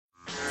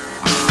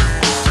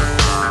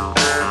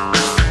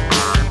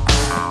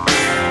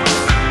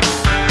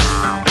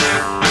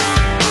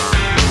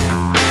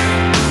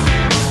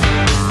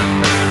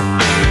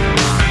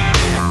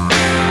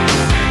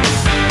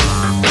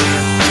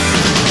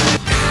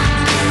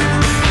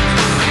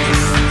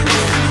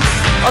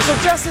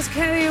So, Justice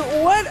Kennedy,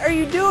 what are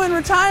you doing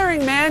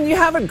retiring, man? You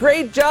have a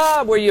great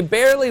job where you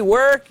barely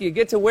work, you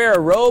get to wear a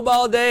robe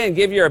all day and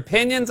give your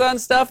opinions on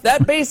stuff.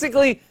 That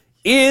basically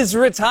is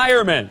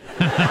retirement.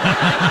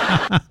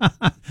 That's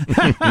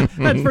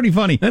pretty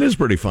funny. That is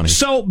pretty funny.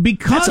 So,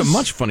 because that's a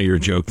much funnier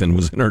joke than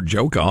was in our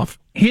joke off.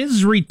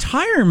 His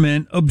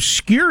retirement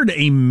obscured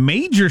a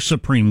major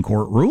Supreme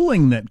Court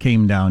ruling that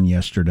came down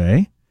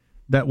yesterday.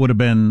 That would have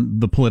been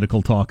the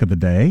political talk of the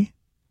day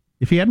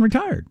if he hadn't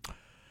retired.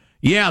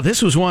 Yeah,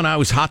 this was one I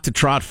was hot to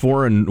trot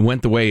for and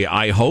went the way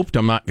I hoped.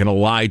 I'm not going to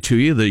lie to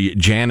you. The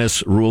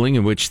Janus ruling,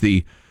 in which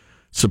the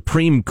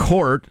Supreme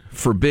Court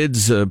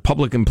forbids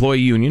public employee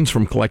unions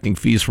from collecting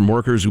fees from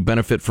workers who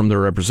benefit from their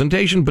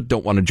representation but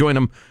don't want to join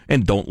them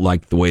and don't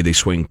like the way they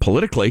swing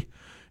politically.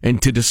 And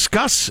to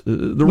discuss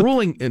the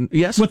ruling, and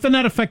yes? With the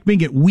net effect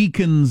being it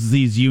weakens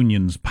these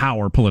unions'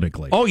 power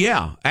politically. Oh,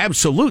 yeah,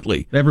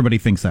 absolutely. Everybody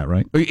thinks that,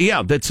 right?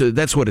 Yeah,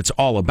 that's what it's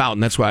all about,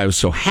 and that's why I was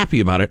so happy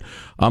about it.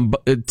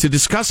 But, to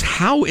discuss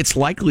how it's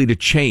likely to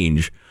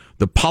change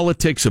the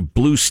politics of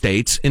blue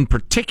states, in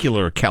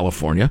particular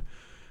California,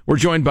 we're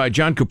joined by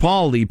Jon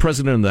Coupal, the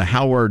president of the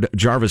Howard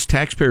Jarvis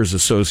Taxpayers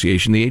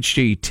Association. The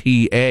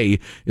HJTA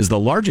is the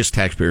largest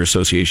taxpayer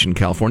association in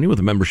California with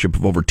a membership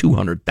of over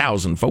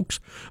 200,000 folks.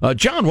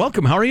 John,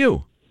 welcome. How are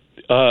you?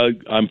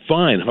 I'm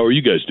fine. How are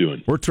you guys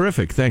doing? We're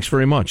terrific. Thanks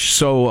very much.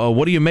 So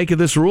what do you make of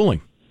this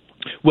ruling?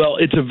 Well,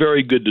 it's a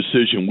very good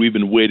decision. We've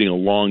been waiting a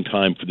long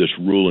time for this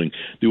ruling.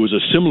 There was a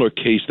similar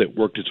case that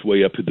worked its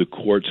way up to the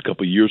courts a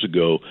couple of years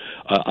ago,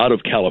 out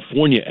of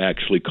California,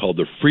 actually, called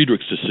the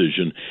Friedrichs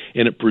decision,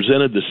 and it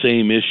presented the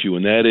same issue,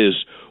 and that is,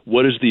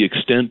 what is the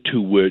extent to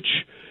which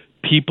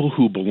people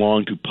who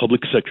belong to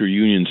public sector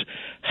unions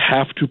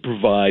have to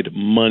provide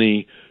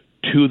money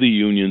to the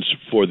unions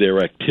for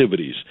their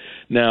activities.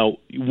 Now,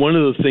 one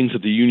of the things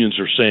that the unions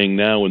are saying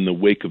now in the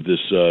wake of this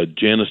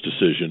Janus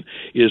decision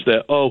is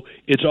that,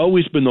 it's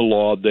always been the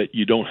law that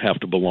you don't have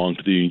to belong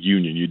to the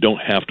union. You don't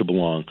have to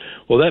belong.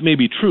 Well, that may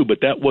be true,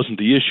 but that wasn't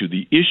the issue.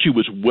 The issue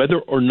was whether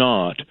or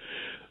not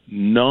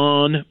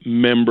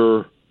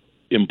non-member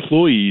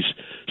employees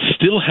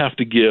still have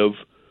to give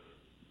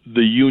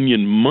the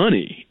union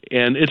money.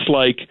 And it's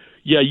like,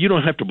 yeah, you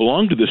don't have to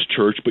belong to this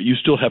church, but you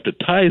still have to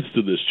tithe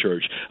to this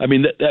church. I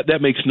mean,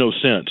 that makes no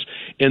sense.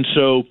 And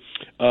so,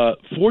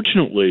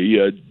 fortunately,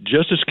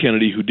 Justice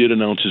Kennedy, who did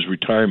announce his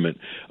retirement,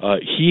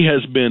 he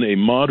has been a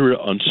moderate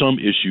on some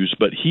issues,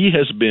 but he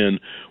has been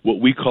what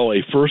we call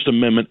a First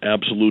Amendment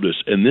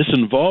absolutist. And this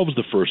involves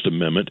the First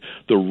Amendment,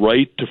 the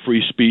right to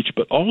free speech,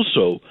 but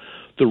also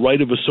the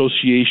right of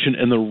association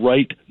and the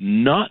right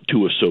not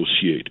to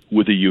associate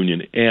with a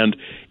union. And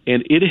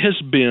it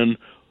has been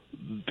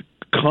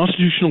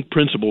constitutional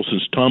principle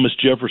since Thomas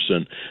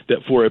Jefferson that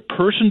for a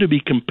person to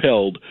be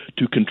compelled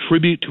to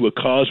contribute to a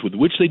cause with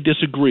which they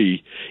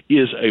disagree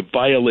is a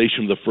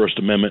violation of the First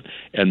Amendment,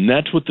 and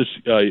that's what the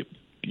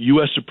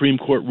U.S. Supreme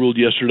Court ruled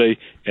yesterday,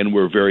 and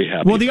we're very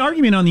happy. Well, the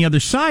argument on the other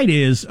side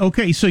is,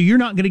 okay, so you're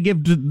not going to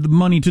give the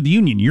money to the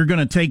union. You're going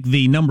to take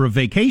the number of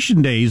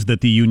vacation days that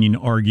the union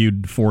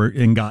argued for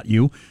and got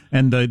you,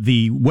 and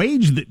the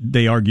wage that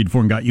they argued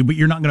for and got you, but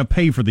you're not going to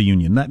pay for the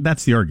union.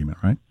 That's the argument,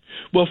 right?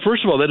 Well,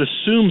 first of all, that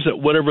assumes that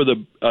whatever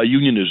the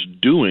union is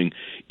doing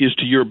is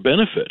to your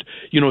benefit.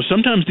 You know,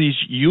 sometimes these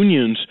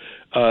unions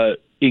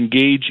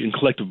engage in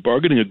collective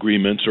bargaining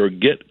agreements or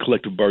get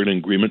collective bargaining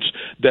agreements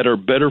that are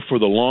better for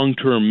the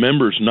long-term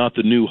members, not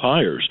the new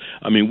hires.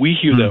 I mean, we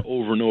hear that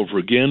over and over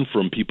again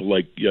from people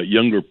like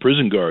younger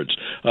prison guards.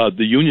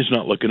 The union's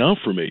not looking out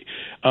for me.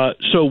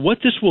 So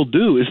what this will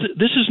do is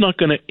this is not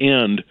going to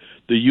end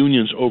the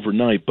unions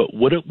overnight, but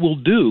what it will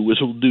do is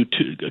it will do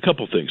a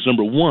couple things.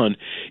 Number one,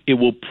 it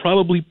will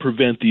probably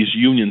prevent these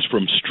unions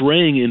from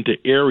straying into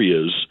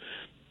areas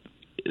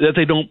that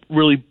they don't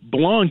really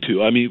belong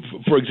to. I mean,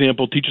 for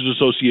example, Teachers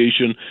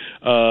Association,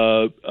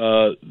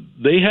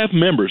 they have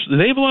members.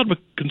 They have a lot of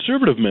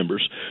conservative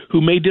members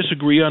who may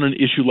disagree on an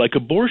issue like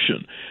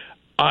abortion.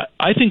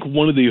 I think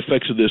one of the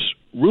effects of this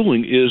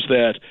ruling is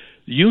that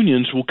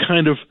unions will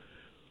kind of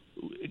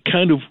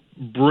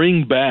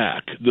bring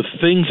back the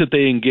things that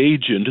they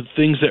engage in to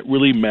things that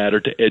really matter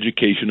to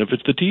education if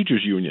it's the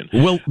teachers union.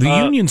 Well, the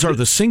unions are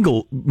the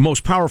single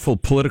most powerful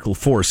political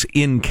force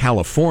in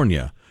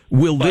California.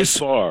 Will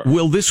this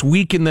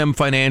weaken them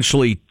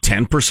financially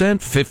 10%,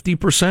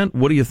 50%?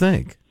 What do you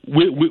think?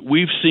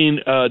 We've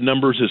seen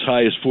numbers as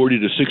high as 40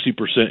 to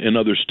 60% in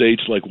other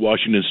states like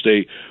Washington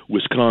State,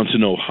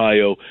 Wisconsin,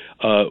 Ohio.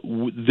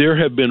 There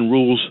have been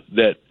rules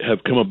that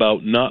have come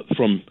about not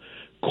from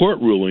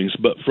court rulings,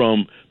 but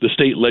from the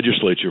state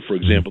legislature. For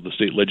example, the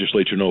state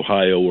legislature in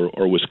Ohio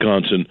or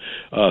Wisconsin.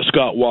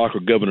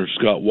 Governor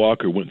Scott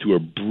Walker went through a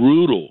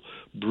brutal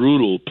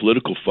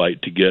political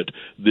fight to get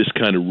this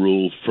kind of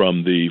rule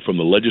from the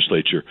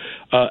legislature.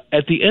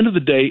 At the end of the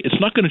day, it's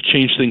not going to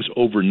change things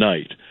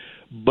overnight,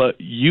 but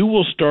you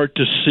will start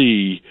to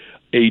see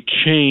a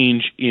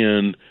change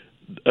in,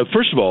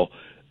 first of all,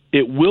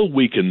 it will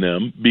weaken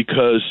them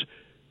because,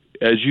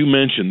 as you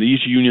mentioned,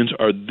 these unions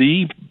are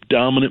the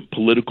dominant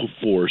political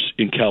force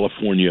in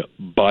California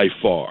by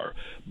far.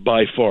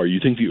 by far. You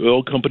think the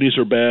oil companies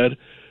are bad?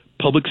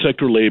 Public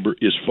sector labor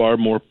is far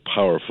more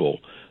powerful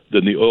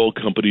than the oil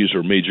companies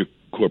or major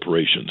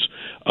corporations.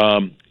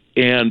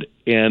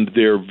 And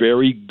they're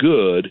very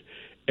good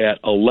at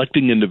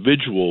electing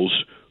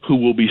individuals who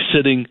will be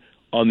sitting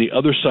on the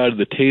other side of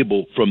the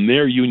table from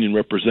their union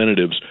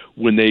representatives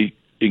when they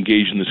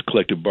engage in this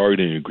collective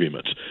bargaining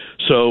agreements.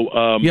 So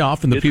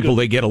often the people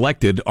they get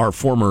elected are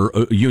former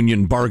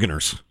union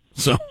bargainers.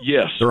 So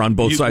yes, they're on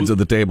both sides of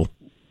the table.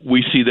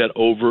 We see that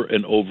over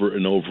and over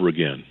and over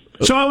again.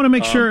 So I want to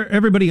make sure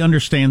everybody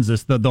understands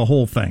this, the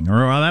whole thing, or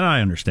that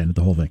I understand it,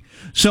 the whole thing.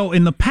 So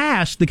in the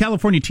past, the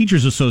California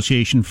Teachers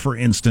Association, for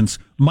instance,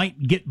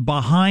 might get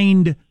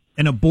behind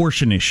an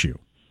abortion issue.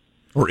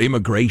 Or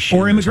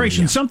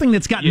immigration. Something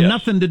that's got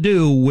nothing to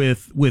do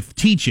with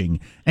teaching.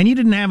 And you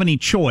didn't have any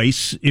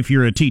choice if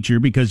you're a teacher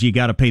because you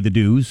got to pay the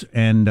dues,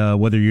 and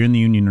whether you're in the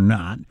union or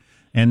not.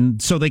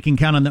 And so they can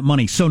count on that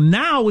money. So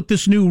now with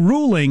this new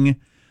ruling,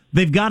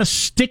 they've got to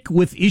stick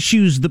with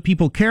issues that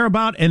people care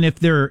about. And if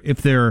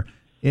the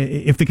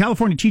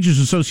California Teachers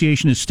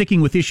Association is sticking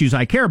with issues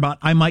I care about,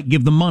 I might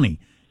give them money.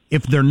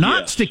 If they're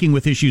not sticking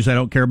with issues I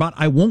don't care about,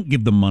 I won't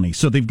give them money.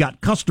 So they've got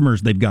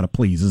customers they've got to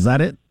please. Is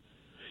that it?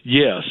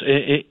 Yes,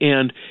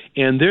 and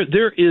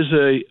there is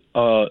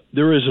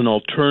an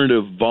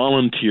alternative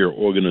volunteer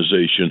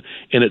organization,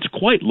 and it's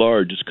quite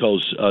large. It's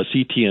called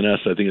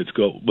CTNS, I think it's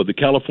called, but the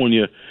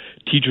California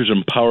Teachers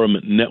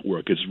Empowerment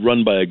Network. It's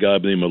run by a guy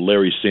by the name of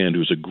Larry Sand,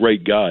 who's a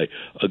great guy,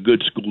 a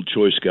good school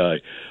choice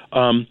guy,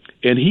 and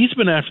he's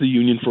been after the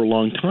union for a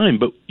long time.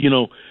 But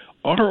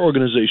our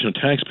organization, a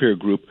taxpayer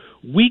group,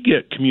 we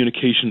get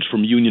communications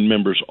from union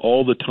members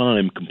all the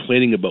time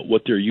complaining about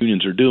what their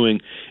unions are doing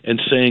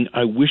and saying,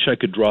 I wish I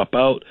could drop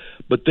out,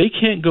 but they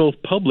can't go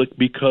public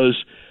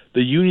because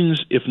the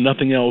unions, if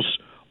nothing else,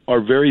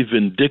 are very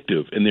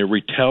vindictive and they're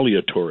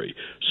retaliatory.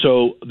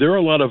 So there are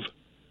a lot of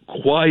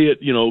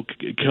quiet,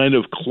 kind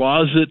of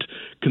closet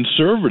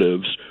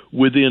conservatives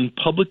within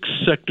public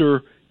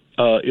sector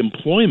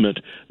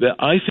employment that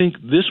I think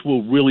this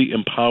will really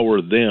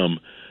empower them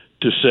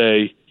to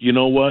say, you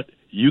know what?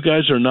 You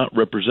guys are not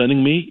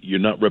representing me. You're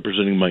not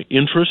representing my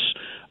interests.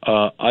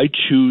 I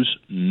choose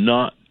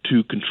not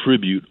to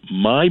contribute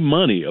my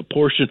money, a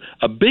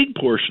big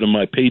portion of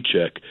my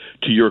paycheck,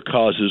 to your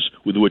causes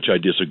with which I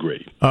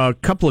disagree. A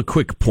couple of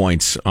quick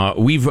points.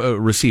 We've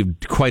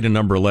received quite a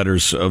number of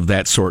letters of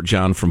that sort,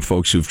 John, from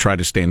folks who've tried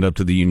to stand up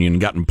to the union,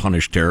 gotten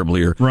punished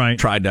terribly, or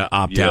tried to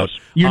opt out.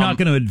 You're not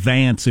going to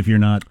advance if you're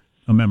not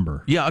a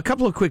member. Yeah, a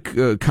couple of quick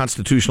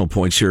constitutional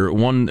points here.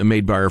 One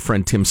made by our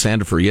friend Tim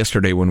Sandifer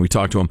yesterday when we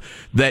talked to him,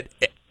 that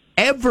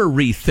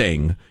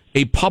everything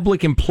a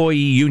public employee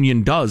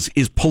union does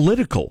is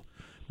political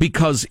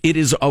because it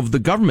is of the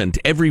government.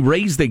 Every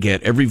raise they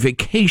get, every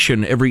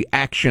vacation, every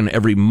action,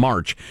 every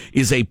march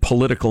is a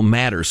political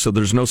matter. So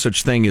there's no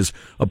such thing as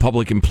a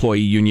public employee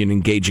union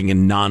engaging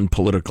in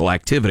non-political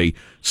activity.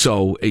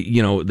 So,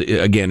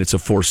 again, it's a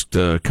forced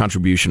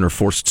contribution or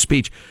forced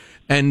speech.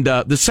 And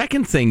the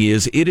second thing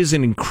is, it is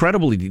an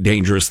incredibly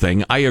dangerous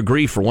thing. I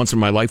agree for once in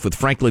my life with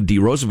Franklin D.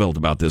 Roosevelt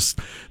about this,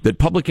 that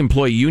public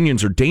employee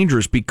unions are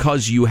dangerous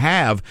because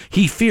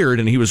he feared,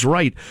 and he was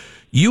right,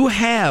 you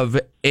have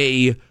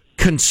a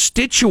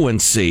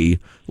constituency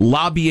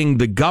lobbying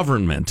the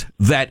government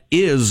that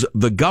is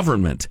the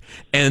government.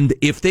 And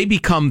if they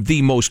become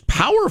the most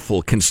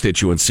powerful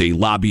constituency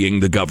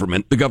lobbying the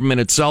government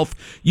itself,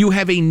 you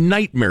have a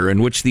nightmare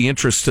in which the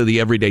interests of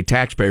the everyday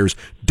taxpayers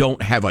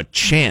don't have a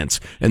chance.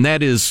 And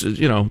that is,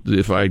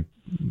 if I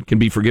can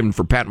be forgiven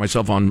for patting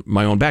myself on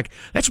my own back,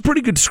 that's a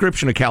pretty good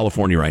description of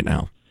California right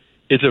now.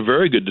 It's a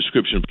very good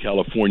description of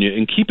California.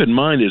 And keep in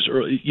mind, as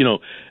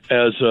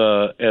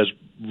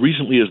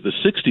recently as the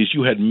 60s,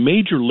 you had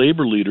major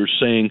labor leaders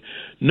saying,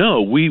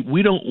 no,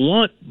 we don't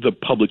want the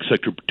public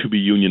sector to be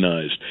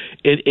unionized.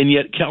 And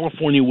yet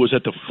California was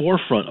at the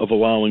forefront of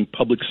allowing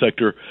public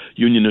sector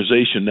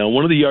unionization. Now,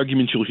 one of the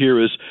arguments you'll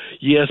hear is,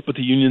 yes, but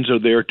the unions are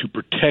there to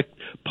protect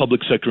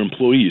public sector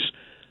employees.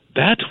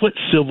 That's what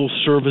civil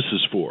service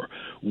is for.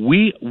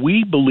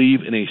 We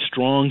believe in a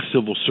strong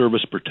civil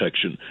service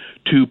protection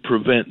to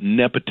prevent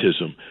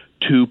nepotism,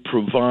 to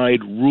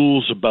provide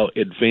rules about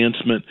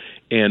advancement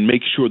and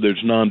make sure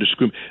there's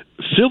non-discrimination.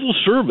 Civil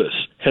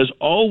service has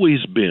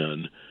always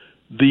been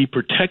the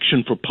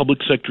protection for public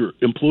sector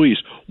employees.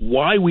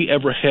 Why we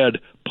ever had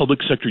public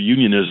sector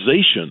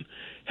unionization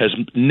has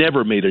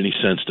never made any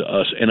sense to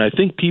us, and I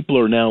think people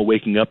are now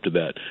waking up to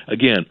that.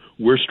 Again,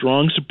 we're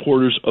strong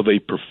supporters of a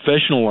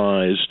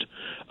professionalized,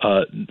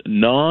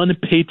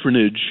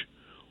 non-patronage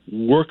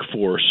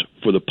workforce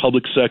for the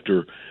public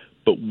sector,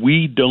 but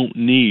we don't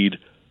need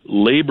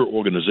labor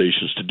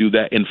organizations to do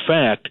that. In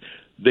fact,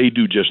 they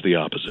do just the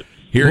opposite.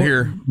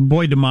 Here.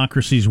 Boy,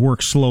 democracies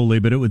work slowly,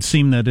 but it would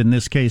seem that in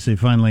this case they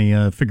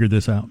finally figured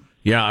this out.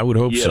 Yeah, I would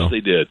hope so. Yes, they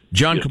did.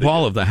 Jon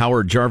Coupal of the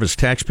Howard Jarvis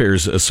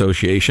Taxpayers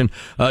Association.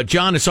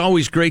 John, it's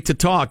always great to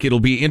talk. It'll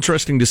be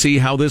interesting to see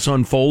how this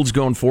unfolds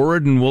going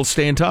forward, and we'll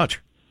stay in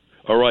touch.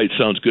 All right,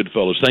 sounds good,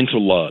 fellas. Thanks a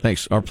lot.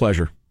 Thanks. Our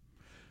pleasure.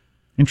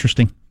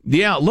 Interesting.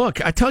 Yeah,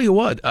 look, I tell you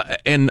what,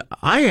 and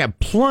I have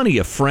plenty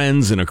of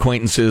friends and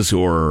acquaintances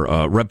who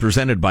are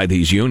represented by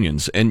these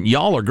unions, and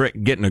y'all are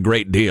getting a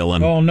great deal.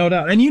 And no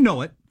doubt. And you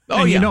know it.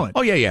 Oh, yeah. You know it.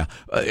 Oh, yeah.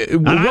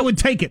 I would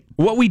take it.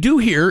 What we do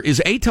here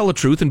is A, tell the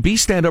truth, and B,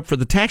 stand up for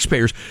the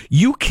taxpayers.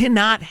 You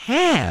cannot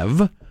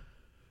have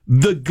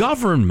the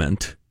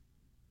government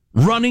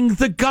running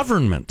the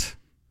government.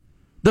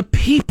 The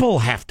people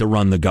have to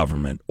run the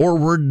government, or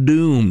we're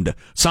doomed.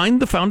 Signed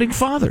the Founding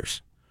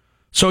Fathers.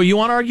 So you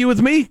want to argue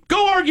with me?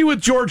 Go argue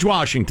with George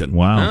Washington.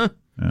 Wow. Huh?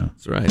 Yeah.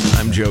 That's right.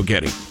 I'm Joe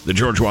Getty, the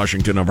George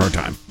Washington of our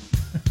time.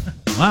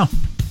 Wow.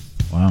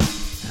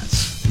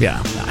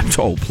 Yeah, I'm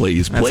told,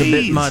 please. That's a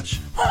bit much.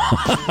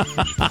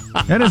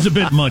 That is a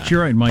bit much.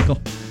 You're right,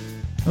 Michael.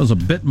 That was a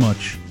bit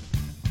much.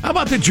 How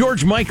about the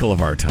George Michael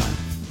of our time?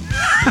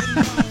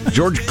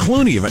 George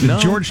Clooney of it. No.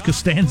 George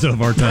Costanza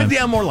of our time.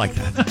 Yeah, more like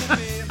that.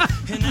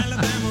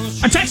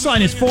 Our text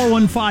line is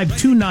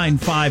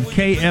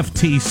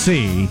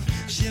 415-295-KFTC.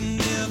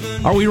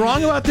 Are we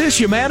wrong about this?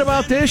 You mad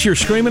about this? You're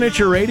screaming at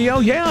your radio?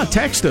 Yeah,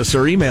 text us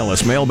or email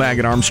us,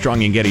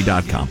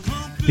 mailbag@armstrongandgetty.com.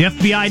 The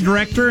FBI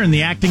director and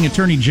the acting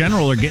attorney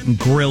general are getting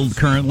grilled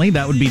currently.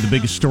 That would be the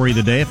biggest story of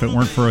the day if it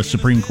weren't for a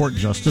Supreme Court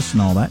justice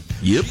and all that.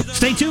 Yep.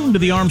 Stay tuned to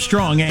the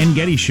Armstrong and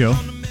Getty Show.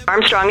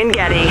 Armstrong and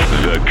Getty.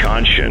 The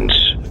conscience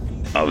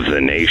of the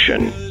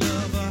nation.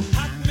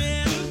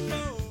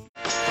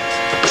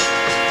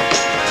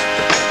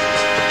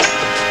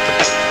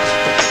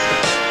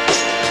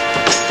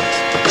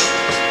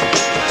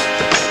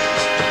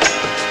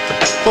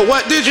 But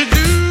what did you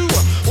do?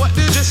 What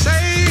did you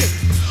say?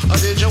 Or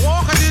did you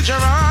walk or did you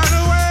run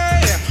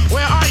away?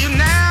 Where are you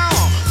now?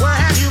 Where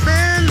have you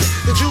been?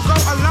 Did you go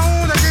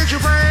alone or did you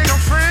bring a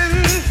friend?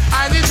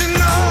 I need to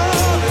know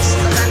this,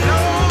 'cause I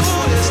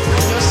noticed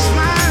you're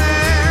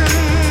smiling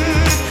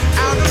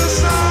out of the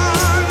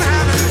sun,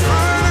 having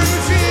fun and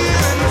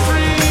feeling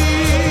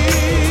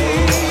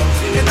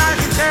free. And I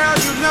can tell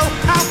you know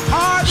how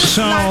hard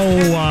this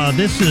life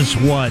This is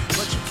what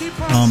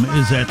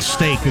is at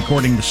stake,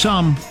 according to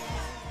some.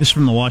 This is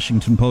from the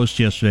Washington Post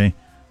yesterday.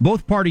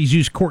 Both parties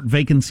use court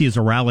vacancy as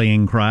a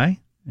rallying cry,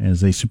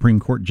 as a Supreme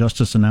Court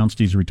justice announced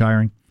he's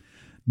retiring.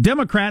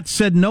 Democrats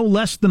said no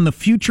less than the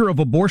future of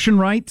abortion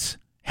rights,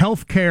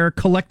 health care,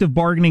 collective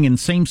bargaining, and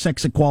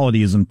same-sex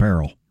equality is in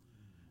peril.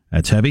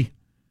 That's heavy.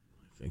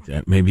 I think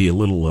that may be a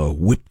little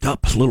whipped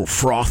up, a little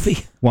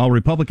frothy. While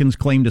Republicans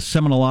claimed a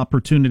seminal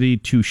opportunity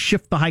to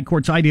shift the high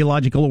court's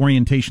ideological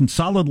orientation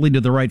solidly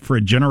to the right for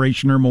a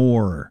generation or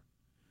more.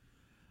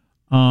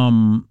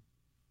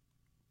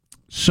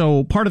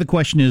 So part of the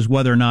question is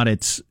whether or not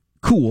it's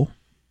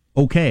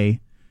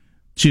okay,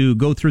 to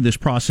go through this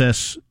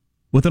process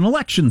with an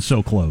election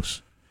so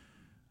close.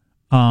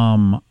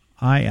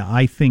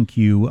 I think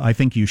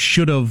you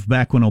should have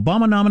back when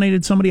Obama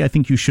nominated somebody. I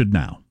think you should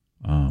now.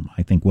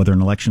 I think whether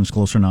an election's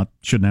close or not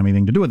shouldn't have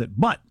anything to do with it.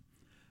 But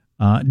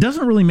it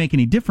doesn't really make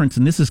any difference,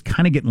 and this is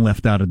kind of getting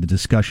left out of the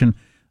discussion.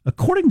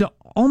 According to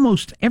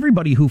almost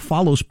everybody who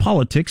follows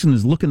politics and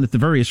is looking at the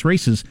various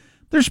races,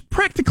 there's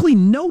practically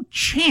no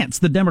chance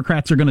the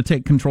Democrats are going to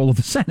take control of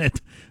the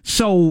Senate.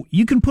 So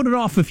you can put it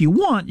off if you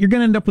want. You're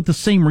going to end up with the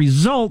same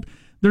result.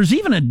 There's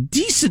even a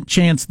decent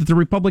chance that the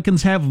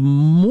Republicans have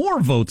more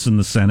votes in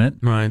the Senate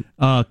right.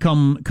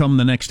 Come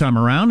the next time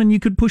around, and you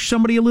could push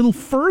somebody a little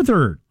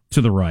further to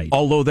the right.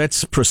 Although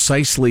that's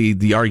precisely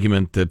the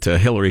argument that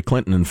Hillary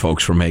Clinton and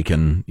folks were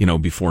making,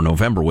 before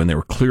November when they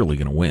were clearly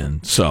going to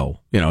win. So,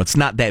 it's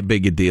not that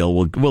big a deal.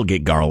 We'll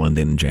get Garland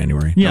in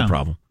January. Yeah. No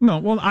problem. No,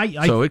 well,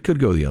 so it could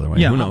go the other way.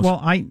 Yeah, who knows?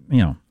 well, I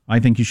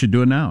think you should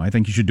do it now. I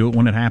think you should do it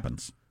when it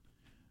happens,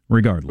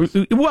 regardless.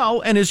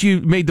 Well, and as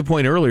you made the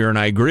point earlier, and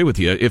I agree with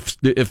you,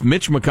 if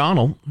Mitch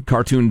McConnell,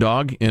 cartoon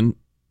dog and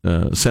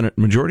Senate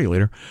Majority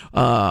Leader,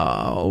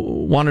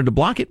 wanted to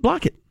block it,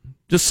 block it.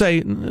 Just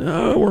say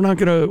we're not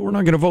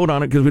gonna vote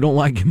on it because we don't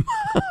like him.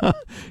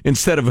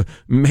 Instead of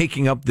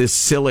making up this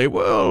silly,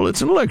 well,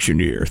 it's an election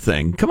year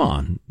thing. Come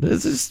on,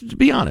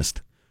 be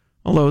honest.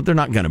 Although they're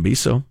not going to be,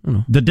 so.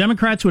 The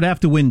Democrats would have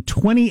to win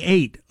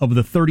 28 of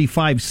the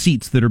 35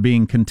 seats that are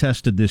being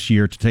contested this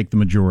year to take the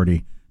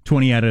majority.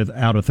 20 out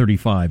of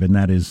 35, and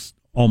that is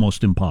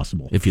almost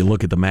impossible. If you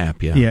look at the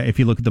map, yeah. Yeah, if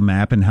you look at the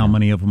map and how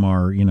many of them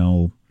are,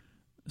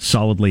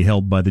 solidly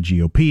held by the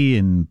GOP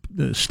and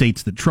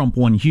states that Trump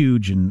won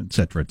huge, and et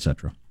cetera, et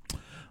cetera.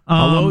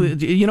 Although,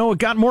 it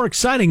got more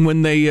exciting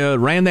when they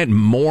ran that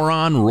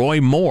moron Roy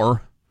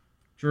Moore.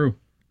 True.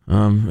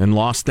 And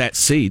lost that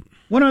seat.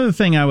 One other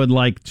thing I would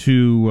like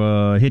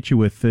to hit you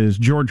with is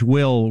George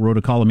Will wrote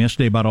a column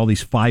yesterday about all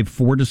these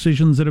 5-4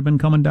 decisions that have been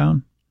coming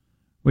down,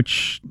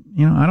 which,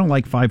 I don't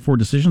like 5-4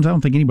 decisions. I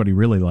don't think anybody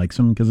really likes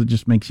them because it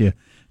just makes you...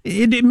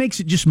 It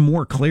makes it just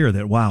more clear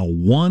that, wow,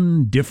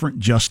 one different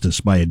justice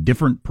by a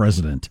different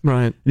president.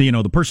 Right.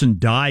 The person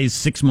dies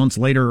 6 months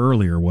later,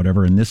 earlier, or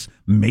whatever, and this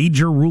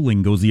major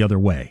ruling goes the other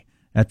way.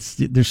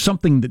 There's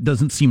something that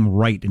doesn't seem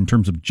right in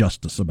terms of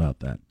justice about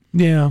that.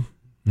 Yeah.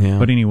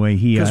 But anyway,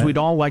 because we'd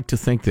all like to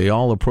think they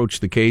all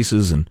approach the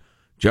cases and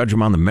judge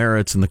them on the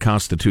merits and the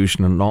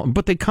Constitution and all,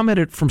 but they come at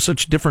it from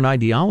such different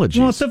ideologies.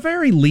 Well, at the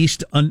very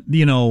least, a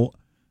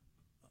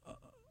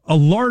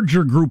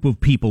larger group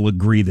of people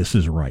agree this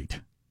is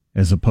right,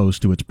 as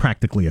opposed to it's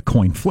practically a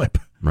coin flip.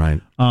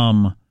 Right.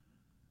 The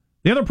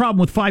other problem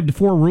with 5-4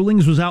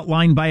 rulings was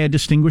outlined by a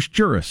distinguished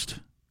jurist.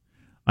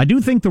 I do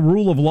think the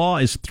rule of law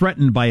is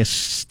threatened by a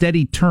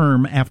steady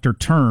term after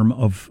term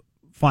of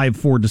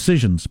 5-4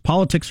 decisions.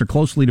 Politics are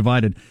closely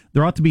divided.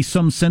 There ought to be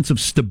some sense of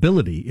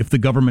stability if the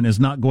government is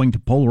not going to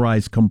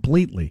polarize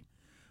completely.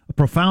 A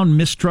profound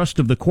mistrust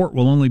of the court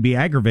will only be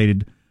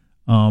aggravated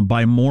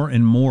by more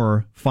and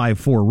more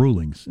 5-4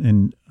 rulings.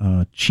 And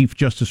Chief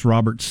Justice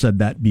Roberts said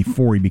that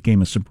before he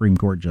became a Supreme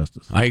Court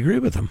justice. I agree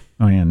with him.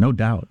 Oh, yeah, no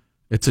doubt.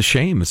 It's a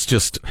shame. It's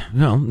just,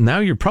 now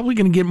you're probably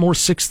going to get more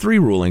 6-3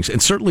 rulings.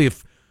 And certainly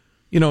if,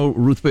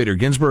 Ruth Bader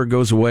Ginsburg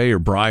goes away or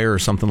Breyer or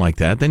something like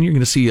that, then you're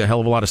going to see a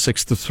hell of a lot of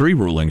 6-3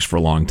 rulings for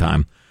a long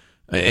time.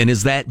 And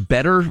is that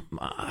better?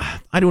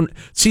 I don't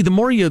see. The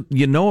more you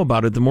know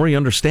about it, the more you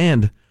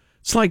understand.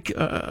 It's like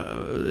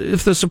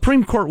if the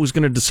Supreme Court was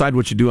going to decide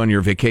what you do on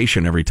your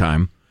vacation every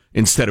time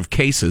instead of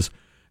cases,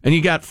 and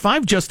you got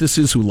 5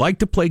 justices who like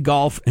to play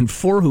golf and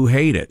 4 who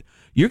hate it,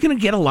 you're going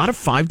to get a lot of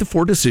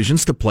 5-4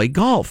 decisions to play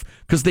golf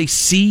because they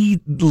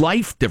see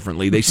life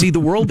differently. They see the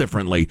world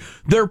differently.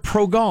 They're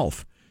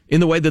pro-golf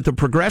in the way that the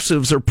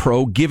progressives are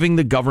pro giving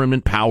the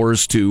government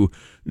powers to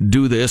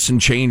do this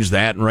and change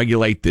that and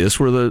regulate this,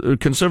 where the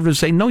conservatives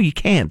say, no, you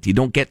can't. You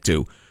don't get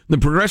to. The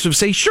progressives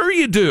say, sure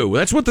you do.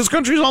 That's what this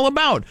country is all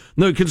about.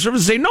 And the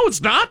conservatives say, no,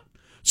 it's not.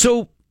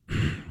 So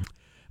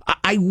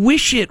I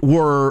wish it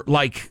were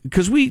like,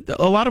 because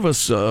a lot of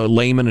us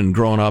laymen and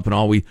growing up and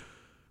all,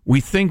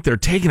 we think they're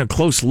taking a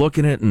close look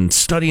at it and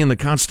studying the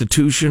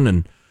Constitution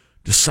and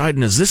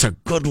deciding, is this a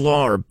good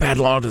law or a bad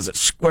law? Does it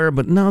square?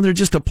 But no, they're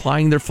just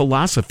applying their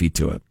philosophy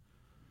to it.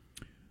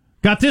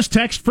 Got this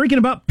text, freaking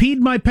about peed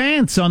my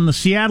pants on the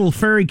Seattle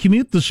ferry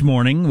commute this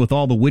morning with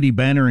all the witty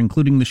banter,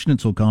 including the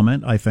schnitzel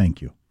comment. I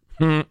thank you.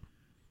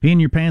 Peeing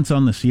your pants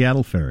on the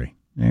Seattle ferry.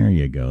 There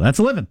you go. That's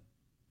living.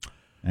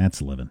 That's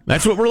living.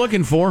 That's what we're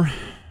looking for.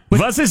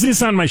 Was ist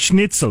this on my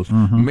schnitzel?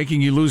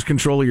 Making you lose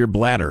control of your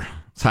bladder.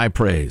 It's high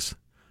praise.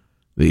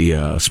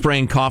 The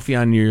spraying coffee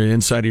on your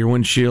inside of your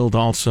windshield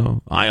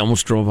also. I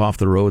almost drove off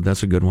the road.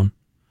 That's a good one.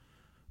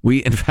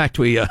 We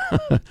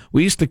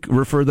used to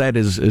refer to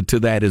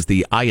that as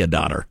the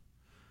Aya-daughter.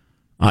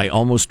 I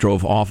almost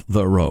drove off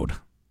the road.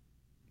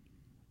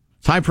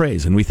 It's high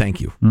praise, and we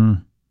thank you.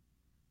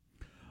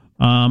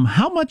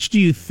 How much do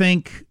you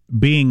think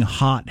being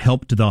hot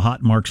helped the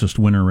hot Marxist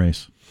winter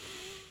race?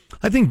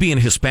 I think being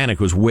Hispanic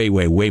was way,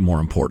 way, way more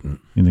important.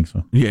 You think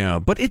so? Yeah,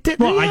 but it did.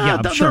 Well,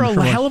 there are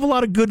a hell of a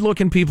lot of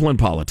good-looking people in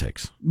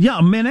politics.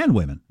 Yeah, men and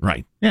women.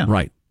 Right. Yeah.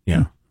 Right.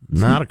 Yeah.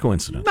 Not a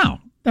coincidence. No,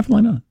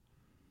 definitely not.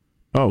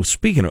 Oh,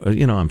 speaking of,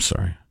 I'm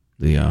sorry.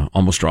 The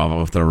almost drove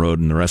off the road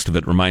and the rest of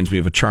it reminds me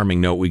of a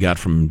charming note we got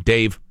from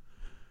Dave,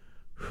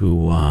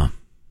 who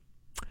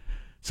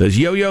says,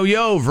 yo, yo,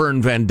 yo,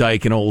 Vern Van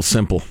Dyke and Old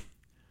Simple.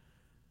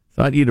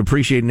 Thought you'd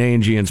appreciate an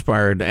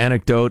A&G-inspired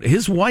anecdote.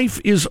 His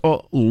wife is a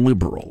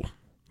liberal.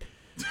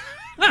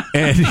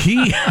 And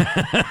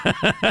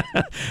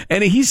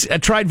he's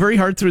tried very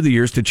hard through the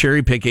years to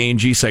cherry-pick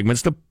A&G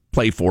segments to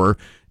play for her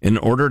in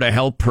order to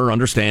help her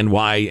understand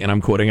why, and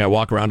I'm quoting, I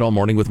walk around all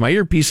morning with my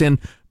earpiece in,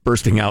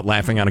 bursting out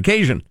laughing on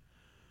occasion.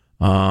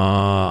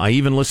 I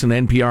even listen to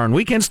NPR on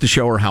weekends to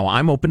show her how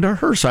I'm open to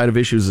her side of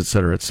issues, et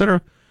cetera, et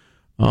cetera.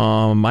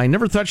 I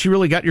never thought she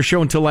really got your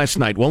show until last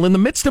night. Well, in the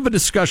midst of a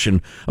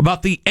discussion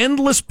about the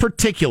endless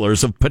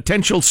particulars of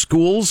potential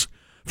schools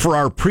for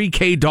our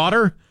pre-K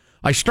daughter,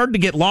 I started to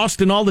get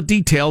lost in all the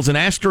details and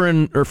asked her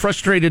in her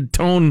frustrated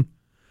tone,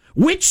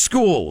 which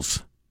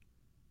schools?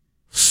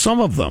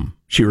 Some of them,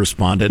 she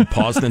responded,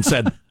 paused and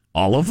said,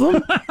 all of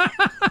them?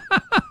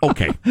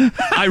 Okay.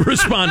 I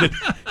responded,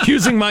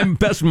 using my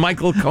best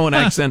Michael Cohen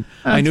accent.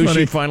 I knew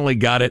she finally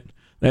got it.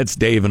 That's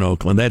Dave in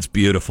Oakland. That's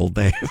beautiful,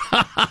 Dave.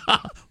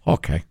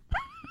 Okay.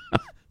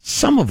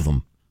 Some of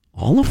them.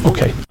 All of them?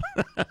 Okay.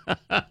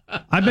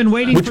 I've been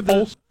waiting for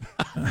polls?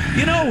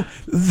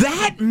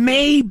 That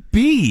may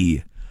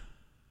be.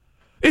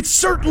 It's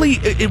certainly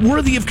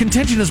worthy of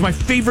contention as my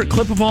favorite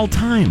clip of all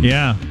time.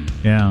 Yeah.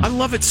 I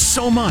love it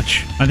so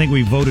much. I think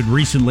we voted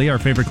recently. Our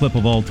favorite clip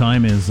of all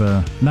time is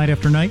Night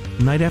After Night.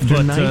 Night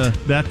After Night?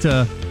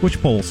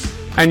 Which polls?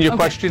 And your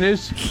question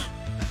is?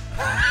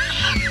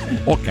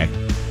 Okay.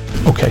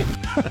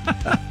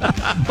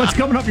 What's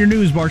coming up in your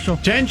news, Marshall?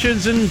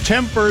 Tensions and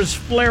tempers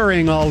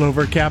flaring all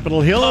over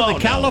Capitol Hill. The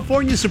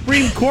California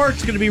Supreme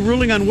Court's going to be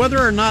ruling on whether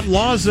or not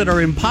laws that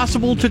are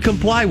impossible to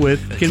comply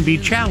with can be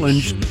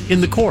challenged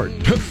in the court.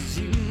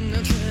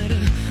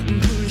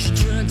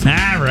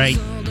 All right.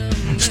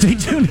 Stay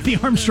tuned to the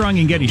Armstrong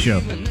and Getty Show.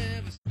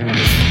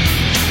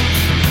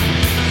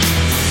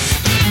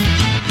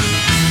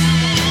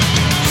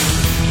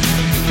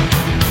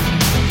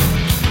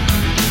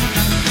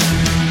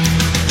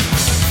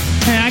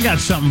 Hey, I got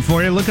something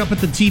for you. Look up at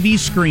the TV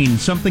screen.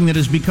 Something that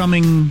is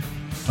becoming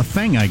a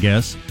thing, I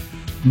guess.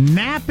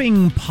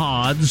 napping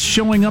pods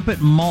showing up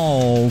at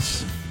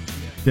malls.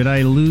 Did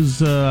I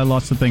lose? I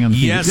lost the thing on the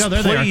TV. Yes,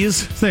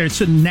 please. There, it's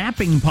a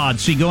napping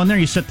pod. So you go in there,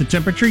 you set the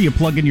temperature, you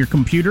plug in your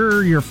computer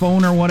or your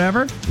phone or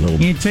whatever.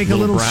 You take a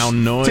little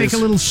brown noise. Take a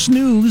little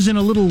snooze in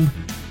a little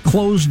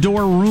closed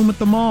door room at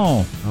the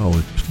mall.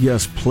 Oh,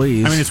 yes,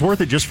 please. I mean, it's worth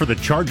it just for the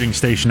charging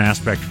station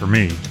aspect for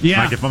me.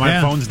 Yeah. Like if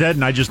my phone's dead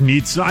and I just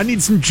need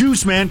some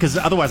juice, man, because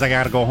otherwise I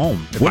got to go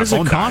home. What does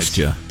it cost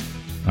you?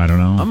 I don't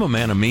know. I'm a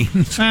man of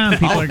means. There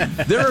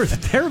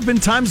There have been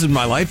times in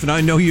my life, and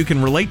I know you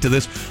can relate to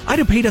this, I'd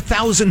have paid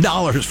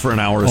 $1,000 for an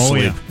hour of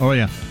sleep. Oh,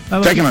 yeah.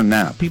 Taking a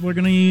nap. People are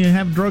going to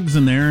have drugs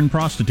in there and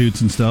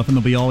prostitutes and stuff, and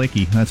they'll be all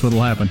icky. That's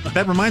what'll happen.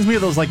 That reminds me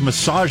of those like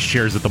massage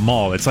chairs at the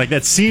mall. It's like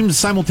that seems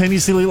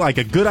simultaneously like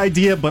a good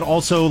idea, but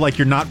also like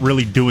you're not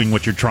really doing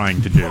what you're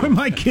trying to do.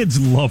 My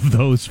kids love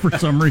those for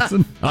some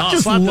reason.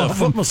 Just like the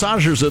foot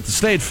massagers at the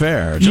state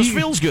fair. It just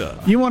feels good.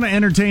 You want to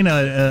entertain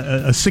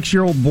a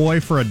 6-year-old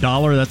boy for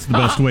 $1? That's the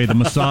best way. The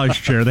massage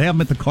chair. They have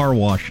them at the car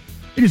wash.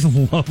 They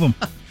just love them.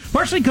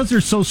 Partially because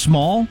they're so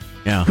small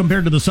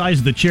compared to the size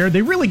of the chair.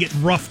 They really get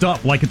roughed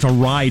up like it's a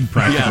ride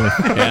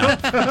practically.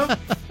 Yeah.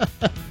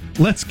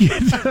 Let's get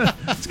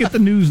the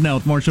news now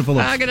with Marcia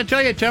Phillips. I got to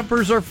tell you,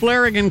 tempers are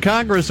flaring in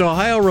Congress.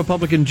 Ohio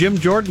Republican Jim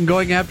Jordan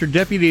going after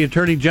Deputy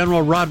Attorney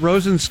General Rod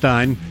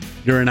Rosenstein.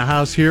 During a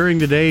House hearing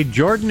today,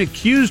 Jordan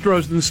accused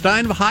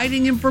Rosenstein of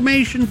hiding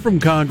information from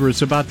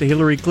Congress about the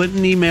Hillary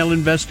Clinton email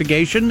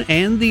investigation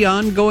and the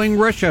ongoing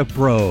Russia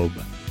probe.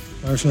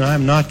 Congressman, I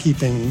am not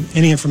keeping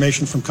any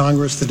information from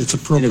Congress that it's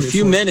appropriate. In a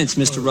few minutes,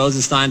 Mr.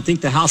 Rosenstein, I think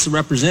the House of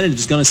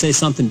Representatives is going to say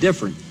something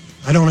different.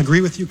 I don't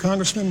agree with you,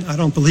 Congressman. I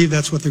don't believe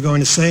that's what they're going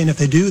to say, and if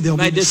they do, they'll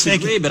be mistaken. I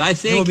disagree, but I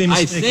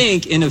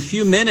think in a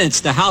few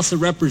minutes, the House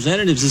of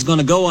Representatives is going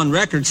to go on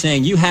record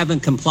saying you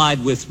haven't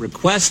complied with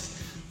requests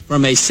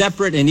from a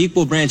separate and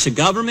equal branch of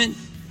government,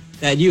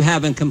 that you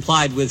haven't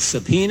complied with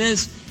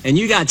subpoenas, and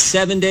you got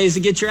 7 days to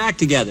get your act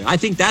together. I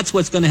think that's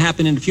what's going to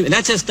happen in a few. And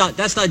that's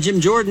not Jim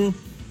Jordan.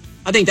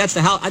 I think that's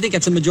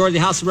a majority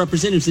of the House of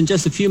Representatives. In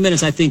just a few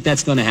minutes, I think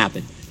that's going to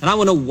happen. And I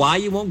want to know why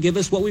you won't give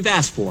us what we've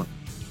asked for.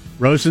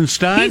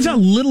 Rosenstein? He's a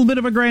little bit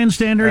of a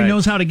grandstander. Right. He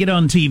knows how to get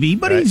on TV,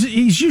 but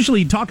he's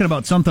usually talking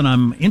about something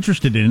I'm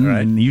interested in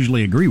and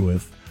usually agree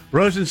with.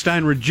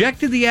 Rosenstein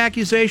rejected the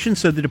accusation,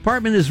 said the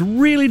department is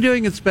really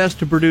doing its best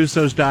to produce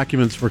those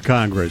documents for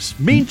Congress.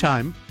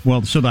 Meantime...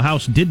 Well, so the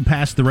House did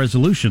pass the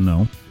resolution,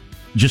 though,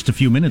 just a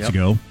few minutes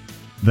ago,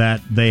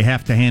 that they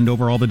have to hand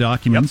over all the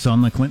documents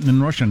on the Clinton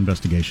and Russia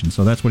investigation.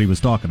 So that's what he was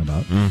talking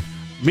about.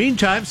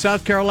 Meantime,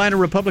 South Carolina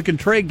Republican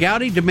Trey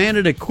Gowdy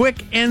demanded a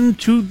quick end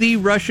to the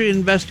Russia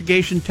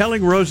investigation,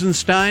 telling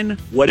Rosenstein,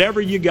 whatever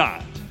you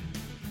got,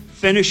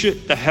 finish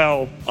it the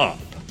hell up,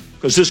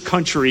 because this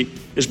country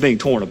is being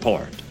torn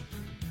apart.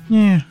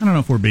 Yeah, I don't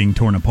know if we're being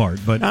torn apart,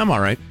 but... I'm all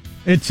right.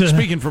 It's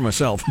speaking for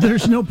myself.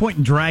 There's no point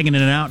in dragging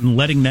it out and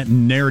letting that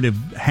narrative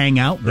hang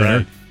out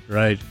there.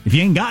 Right. If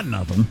you ain't got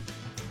nothing.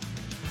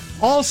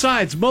 All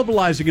sides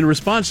mobilizing in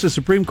response to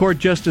Supreme Court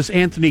Justice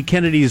Anthony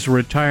Kennedy's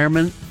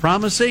retirement,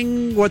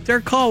 promising what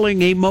they're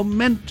calling a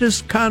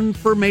momentous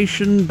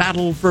confirmation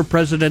battle for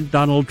President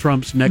Donald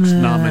Trump's next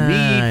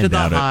nominee to the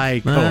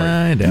High Court.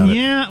 I doubt it.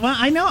 Yeah, well,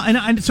 I know.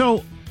 And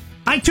so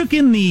I took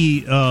in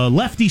the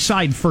lefty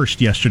side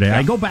first yesterday. Yeah.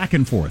 I go back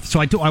and forth.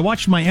 So I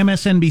watched my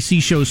MSNBC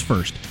shows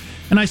first.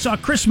 And I saw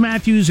Chris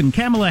Matthews and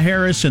Kamala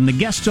Harris and the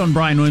guests on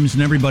Brian Williams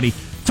and everybody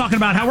talking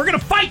about how we're going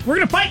to fight. We're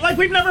going to fight like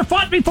we've never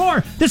fought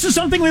before. This is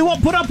something we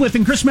won't put up with.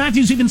 And Chris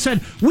Matthews even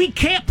said, we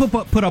can't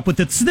put up with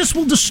it. This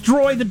will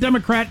destroy the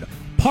Democrat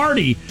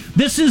Party.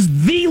 This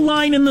is the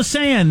line in the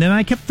sand. And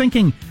I kept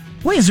thinking,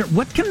 wait,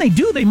 what can they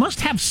do? They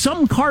must have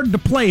some card to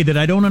play that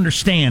I don't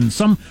understand.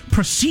 Some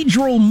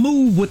procedural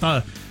move with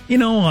a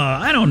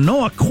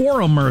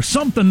quorum or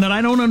something that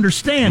I don't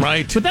understand.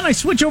 Right. But then I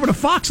switch over to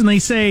Fox and they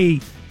say,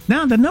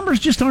 no, the numbers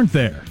just aren't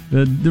there.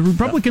 The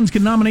Republicans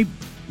can nominate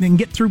and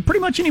get through pretty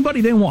much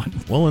anybody they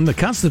want. Well, and the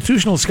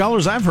constitutional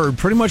scholars I've heard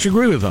pretty much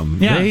agree with them.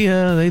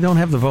 Yeah. They don't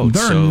have the votes,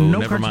 there are so no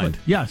never mind.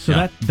 Yeah,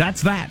 so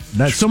that's that.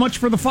 That's so much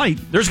for the fight.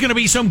 There's going to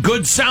be some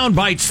good sound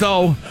bites,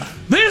 though.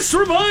 This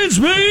reminds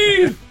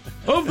me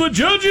of the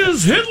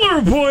judges Hitler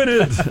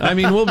appointed. I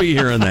mean, we'll be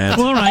hearing that.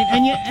 Well, all right,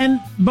 and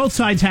both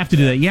sides have to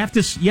do that. You have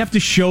to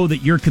show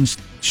that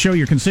show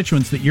your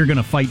constituents that you're going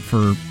to fight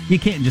for. You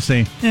can't just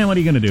say, what are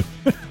you going to do?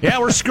 Yeah,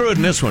 we're screwed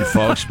in this one,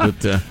 folks.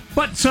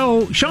 But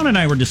so Sean and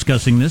I were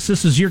discussing this.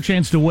 This is your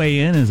chance to weigh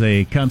in as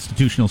a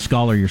constitutional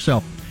scholar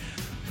yourself.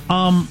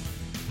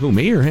 Who,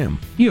 me or him?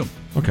 You.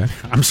 Okay.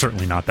 I'm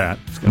certainly not that.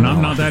 No,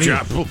 I'm not that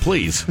either. Well,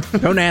 please.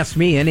 Don't ask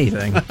me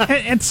anything.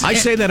 I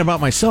say that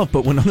about myself,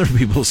 but when other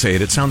people say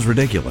it, it sounds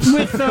ridiculous.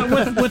 With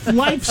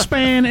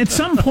lifespan, at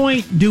some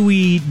point, do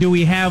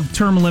we have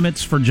term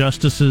limits for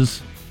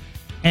justices?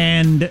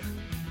 And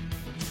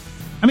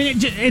I mean,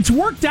 it's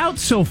worked out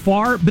so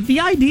far, but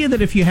the idea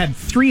that if you had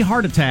 3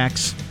 heart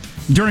attacks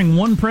during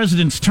one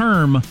president's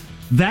term,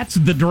 that's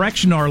the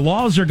direction our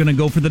laws are going to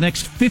go for the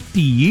next 50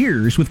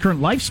 years with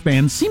current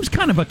lifespans seems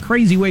kind of a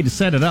crazy way to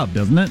set it up,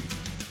 doesn't it?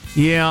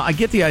 Yeah, I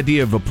get the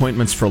idea of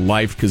appointments for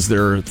life because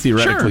they're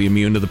theoretically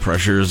immune to the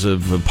pressures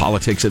of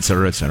politics, et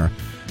cetera, et cetera.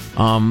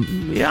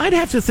 Yeah, I'd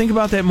have to think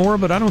about that more,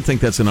 but I don't think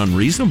that's an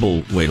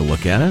unreasonable way to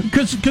look at it.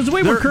 Because the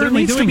way we're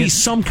currently there needs doing to be it,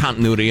 some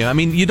continuity. I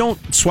mean, you don't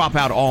swap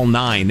out all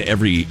 9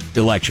 every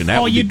election.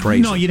 That would be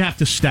crazy. No, you'd have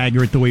to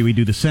stagger it the way we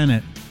do the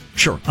Senate.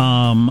 Sure.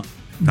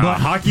 But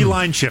hockey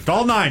line shift.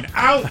 All 9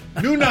 out,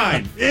 new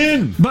 9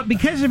 in. But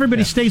because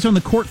everybody stays on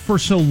the court for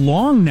so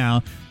long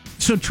now,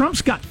 so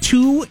Trump's got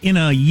 2 in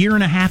a year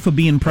and a half of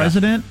being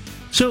president.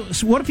 So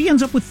what if he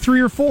ends up with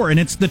 3 or 4, and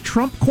it's the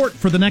Trump court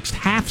for the next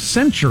half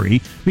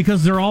century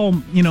because they're all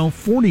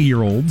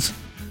 40-year-olds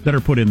that are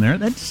put in there?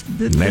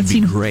 That'd be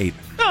great.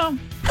 No,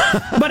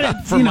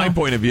 but from my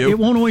point of view, it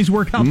won't always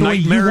work out the way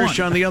you want. Nightmarish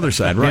on the other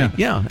side, right?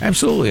 Yeah,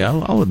 absolutely.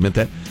 I'll admit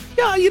that.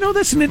 Yeah,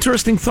 that's an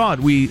interesting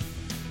thought.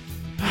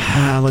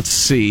 Let's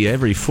see,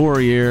 every 4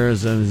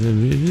 years,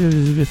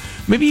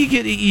 maybe you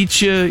get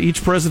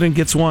each president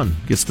gets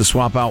to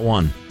swap out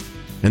 1,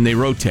 and they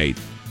rotate.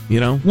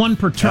 1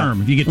 per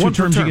term. If you get 2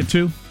 terms, you get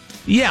 2.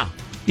 Yeah,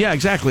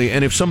 exactly.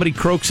 And if somebody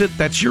croaks it,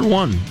 that's your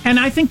 1. And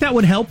I think that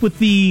would help with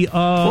the.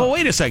 Well,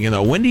 wait a second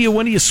though. When do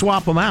you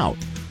swap them out?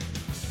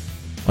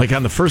 Like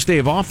on the first day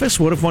of office?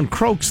 What if one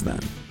croaks then?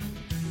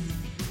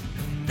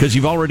 Because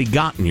you've already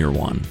gotten your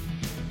 1.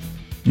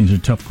 These are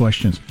tough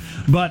questions.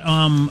 But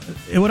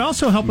it would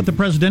also help with the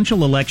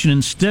presidential election.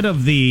 Instead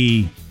of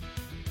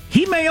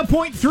he may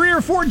appoint 3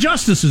 or 4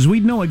 justices.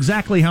 We'd know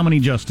exactly how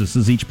many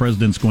justices each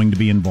president's going to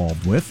be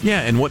involved with.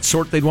 Yeah, and what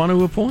sort they'd want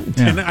to appoint.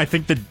 Yeah. And I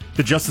think that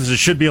the justices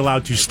should be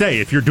allowed to stay.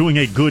 If you're doing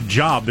a good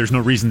job, there's no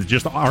reason to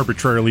just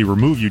arbitrarily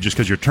remove you just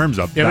because your term's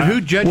up. Yeah, but who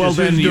judges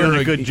who's doing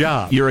a good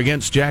job? You're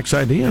against Jack's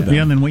idea,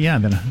 then.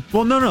 Then.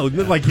 Well, no.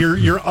 Like,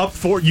 you're up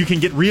for... You can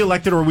get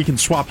reelected or we can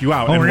swap you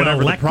out. Oh, and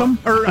whatever elect them?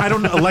 Or, I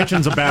don't know,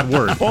 election's a bad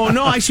word. Oh,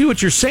 no, I see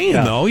what you're saying,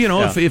 though.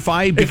 If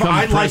I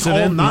become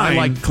president and I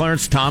like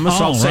Clarence Thomas,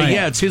 I'll say,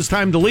 it's his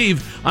time to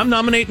leave. I'm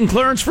nominating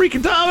Clarence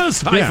freaking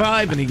Thomas. High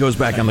five, and he goes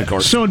back on the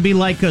court. So it'd be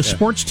like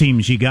sports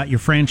teams. You got your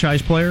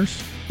franchise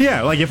players?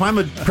 Yeah, like if I'm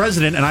a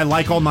president and I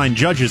like all 9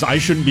 judges, I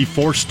shouldn't be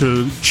forced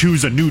to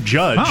choose a new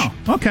judge. Oh,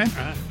 okay.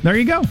 There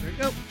you go.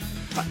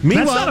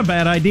 Meanwhile, that's not a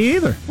bad idea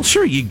either. Well,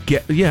 sure, you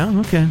get... Yeah,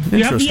 okay.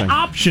 You have the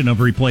option of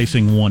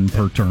replacing 1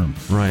 per term.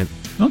 Right.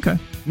 Okay.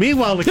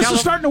 Meanwhile, this is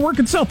starting to work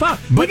itself out.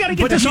 We got to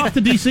get this off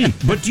to D.C.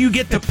 But do you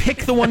get to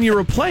pick the one you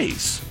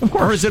replace? Of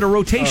course. Or is it a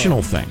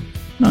rotational thing?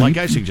 No, like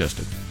I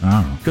suggested.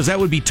 I don't know. Because that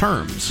would be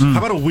terms. How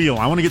about a wheel?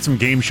 I want to get some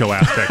game show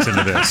aspects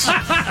into this.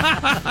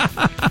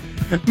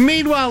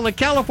 Meanwhile, the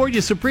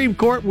California Supreme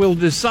Court will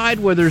decide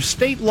whether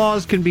state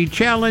laws can be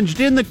challenged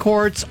in the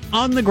courts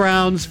on the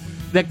grounds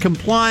that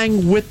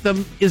complying with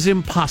them is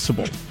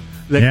impossible.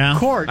 The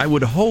court, I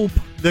would hope.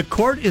 The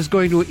court is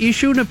going to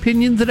issue an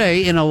opinion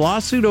today in a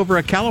lawsuit over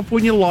a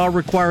California law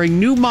requiring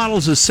new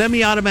models of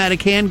semi-automatic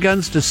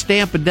handguns to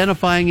stamp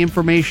identifying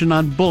information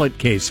on bullet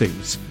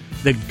casings.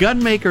 The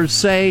gun makers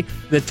say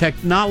the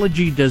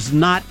technology does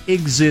not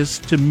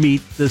exist to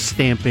meet the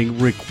stamping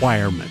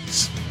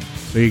requirements.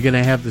 So you're going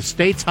to have the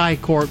state's high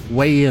court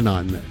weigh in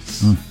on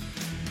this.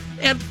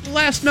 And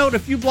last note, a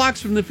few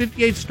blocks from the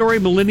 58-story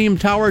Millennium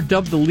Tower,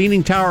 dubbed the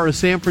Leaning Tower of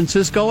San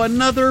Francisco,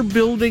 another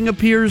building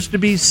appears to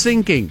be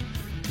sinking.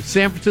 The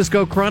San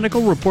Francisco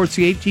Chronicle reports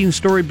the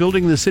 18-story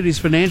building in the city's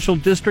financial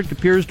district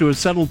appears to have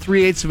settled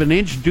 3/8 of an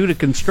inch due to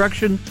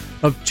construction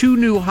of 2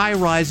 new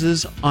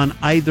high-rises on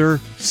either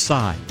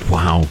side.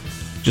 Wow.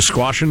 Just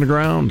squashing the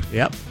ground.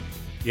 Yep.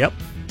 Yeah.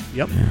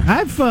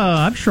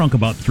 I've shrunk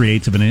about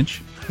 3/8 of an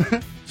inch.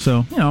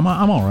 So, I'm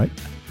all right.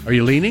 Are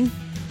you leaning?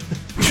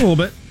 A little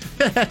bit.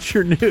 That's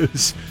your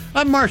news.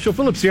 I'm Marshall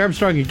Phillips, the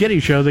Armstrong and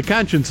Getty Show, the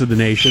conscience of the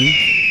nation.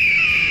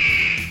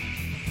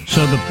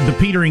 So the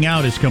petering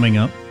out is coming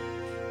up.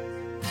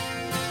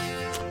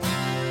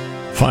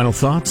 Final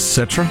thoughts,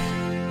 etc.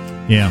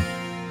 Yeah.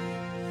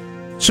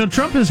 So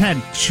Trump has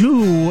had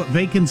 2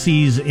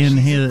 vacancies in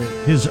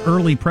his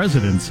early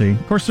presidency.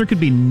 Of course, there could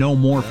be no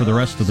more for the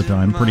rest of the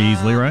time pretty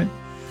easily, right?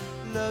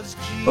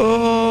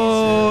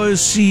 Oh,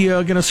 is he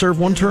going to serve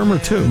 1 term or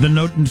 2? The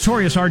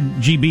notorious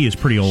RGB is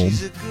pretty old.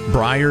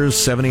 Breyer's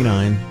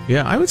 79.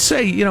 Yeah, I would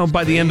say,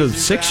 by the end of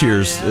 6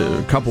 years,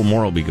 a couple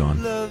more will be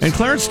gone. And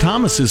Clarence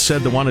Thomas is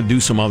said to want to do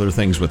some other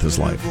things with his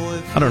life.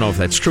 I don't know if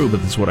that's true,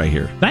 but that's what I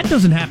hear. That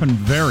doesn't happen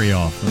very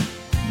often,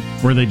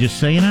 where they just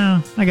say,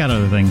 I got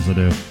other things to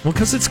do. Well,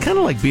 because it's kind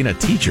of like being a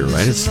teacher,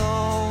 right?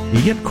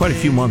 You get quite a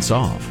few months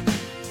off.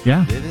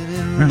 Yeah.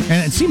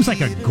 And it seems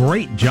like a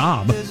great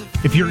job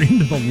if you're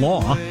into the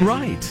law.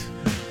 Right.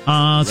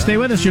 Stay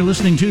with us. You're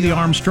listening to the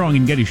Armstrong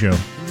and Getty Show.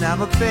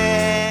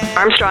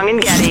 Armstrong and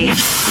Getty.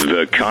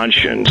 The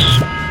conscience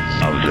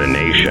of the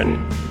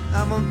nation.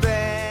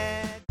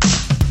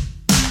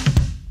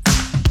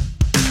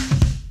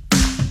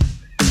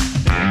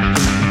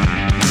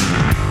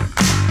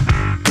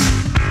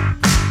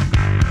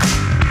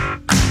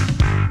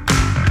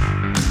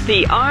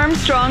 The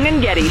Armstrong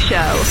and Getty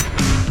Show.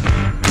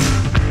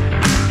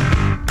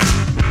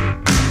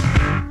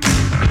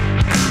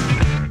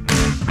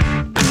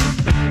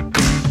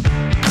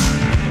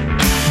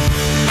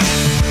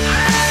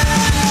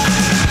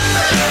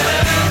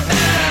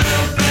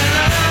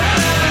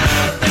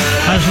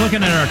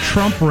 looking at our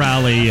Trump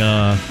rally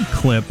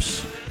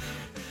clips.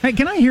 Hey,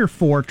 can I hear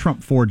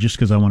Trump 4 just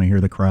because I want to hear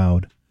the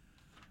crowd?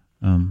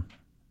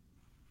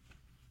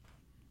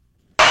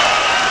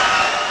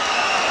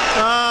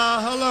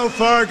 Hello,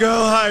 Fargo.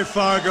 Hi,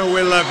 Fargo.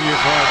 We love you,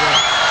 Fargo.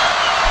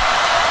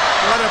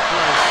 What a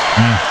place.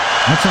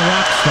 That's a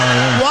rock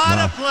star. What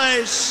a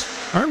place.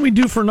 Aren't we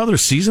due for another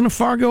season of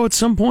Fargo at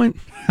some point?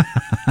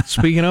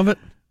 Speaking of it.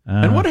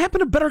 And what happened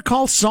to Better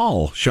Call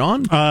Saul,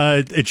 Sean?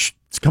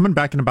 It's coming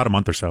back in about a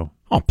month or so.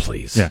 Oh,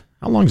 please. Yeah.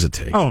 How long does it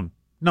take? Oh,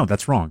 no,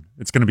 that's wrong.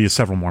 It's going to be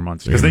several more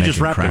months because they just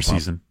wrapped their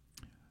season.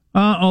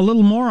 A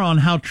little more on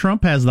how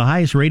Trump has the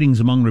highest ratings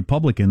among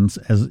Republicans,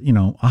 as you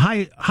know,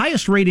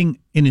 highest rating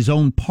in his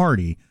own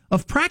party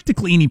of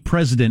practically any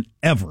president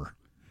ever.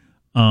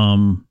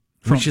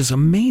 Which is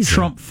amazing.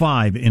 Trump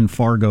 5 in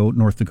Fargo,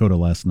 North Dakota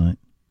last night.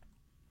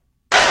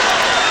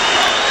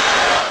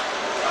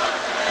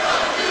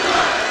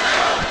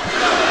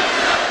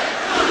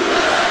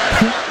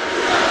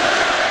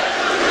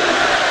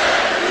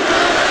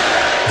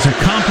 There's a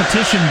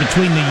competition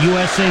between the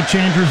USA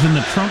chanters and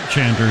the Trump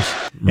chanters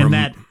in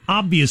that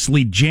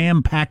obviously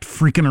jam-packed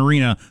freaking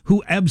arena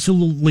who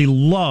absolutely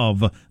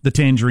love the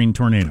Tangerine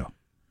Tornado.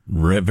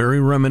 Very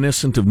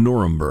reminiscent of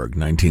Nuremberg,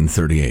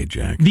 1938,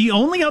 Jack. The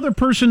only other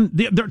person,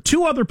 there are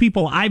two other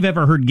people I've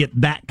ever heard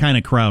get that kind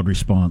of crowd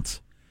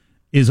response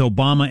is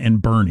Obama and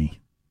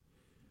Bernie.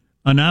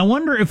 And I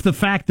wonder if the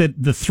fact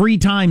that the 3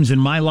 times in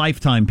my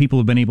lifetime people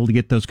have been able to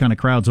get those kind of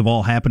crowds have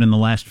all happened in the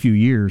last few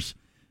years.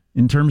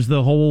 In terms of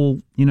the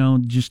whole,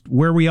 just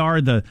where we are,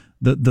 the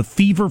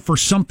fever for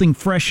something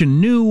fresh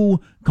and new,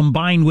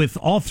 combined with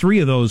all 3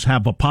 of those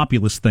have a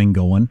populist thing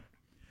going.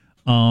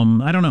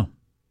 I don't know.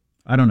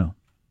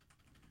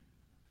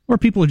 Or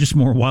people are just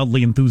more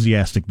wildly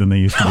enthusiastic than they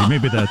used to be.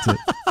 Maybe that's it.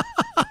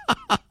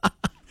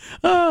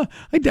 I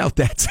doubt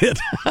that's it.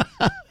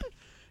 I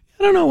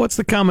don't know. What's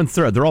the common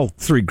thread? They're all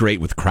 3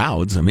 great with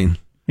crowds. I mean,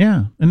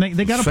 yeah, and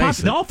they got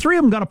all 3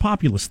 of them got a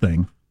populist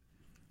thing.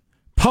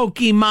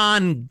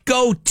 Pokemon,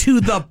 go to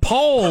the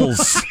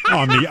polls.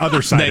 On the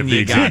other side of the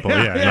example.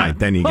 Yeah. Right,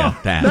 then you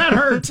got that. That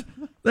hurt.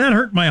 That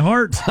hurt my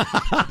heart.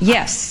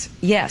 Yes.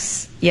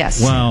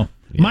 Wow.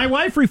 Yeah. My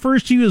wife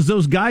refers to you as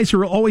those guys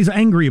who are always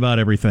angry about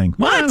everything.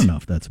 What? I don't know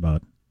if that's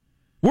about.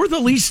 We're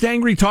the least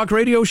angry talk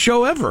radio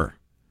show ever.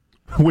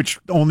 Which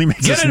only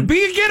makes get a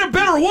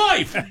better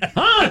wife.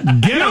 Huh?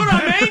 I'm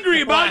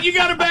angry about? You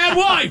got a bad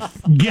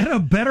wife. Get a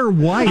better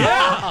wife.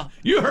 Yeah.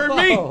 You heard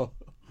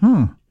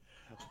me.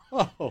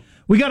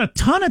 We got a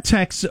ton of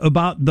texts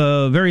about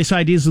the various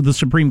ideas of the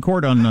Supreme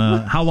Court on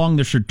how long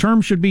the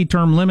term should be,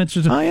 term limits.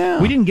 Oh, yeah.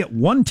 We didn't get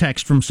one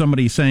text from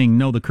somebody saying,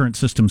 no, the current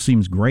system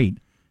seems great.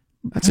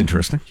 That's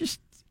interesting.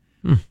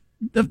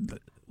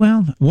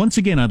 Well, once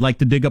again, I'd like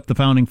to dig up the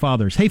Founding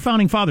Fathers. Hey,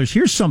 Founding Fathers,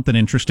 here's something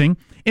interesting.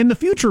 In the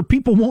future,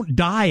 people won't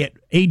die at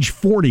age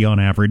 40 on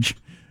average.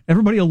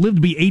 Everybody will live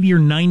to be 80 or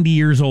 90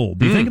 years old.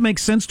 Do you think it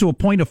makes sense to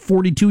appoint a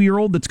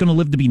 42-year-old that's going to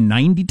live to be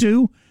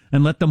 92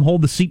 and let them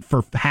hold the seat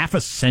for half a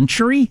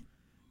century?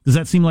 Does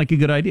that seem like a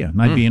good idea?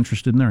 And I'd be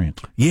interested in their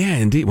answer. Yeah,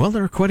 indeed. Well,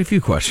 there are quite a few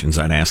questions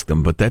I'd ask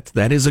them, but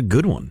that is a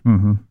good one.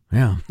 Mm-hmm.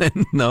 Yeah.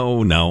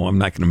 No, I'm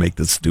not going to make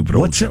this stupid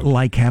old What's joke. it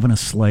like having a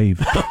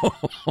slave?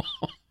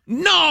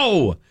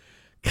 No!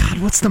 God,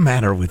 what's the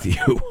matter with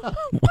you?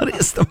 What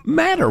is the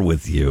matter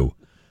with you?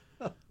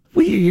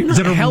 You're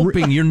not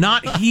helping. You're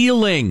not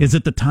healing. Is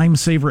it the time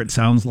saver it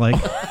sounds like?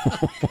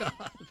 Oh,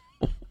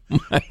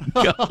 my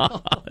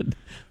God.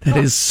 That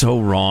is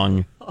so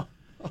wrong.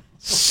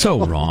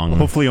 So wrong.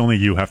 Hopefully only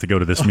you have to go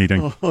to this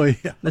meeting. Oh,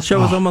 yeah. The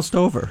show is almost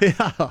over.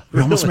 Yeah. We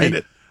almost made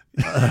it.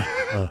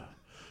 It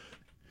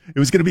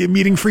was going to be a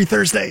meeting-free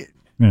Thursday.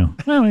 Yeah.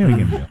 Well, we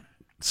can go.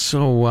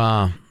 So,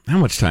 how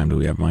much time do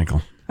we have,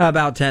 Michael?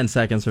 About 10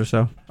 seconds or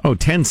so. Oh,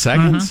 10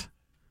 seconds?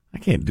 I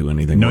can't do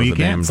anything. No, with you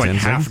the can't. damn It's like 10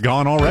 half seconds.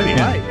 gone already.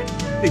 Right.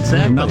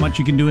 Exactly. Not much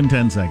you can do in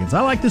 10 seconds.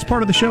 I like this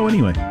part of the show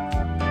anyway.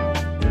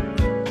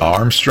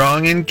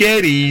 Armstrong and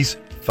Getty's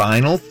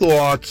final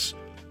thoughts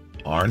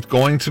aren't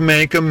going to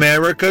make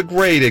America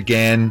great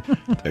again.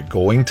 They're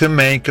going to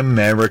make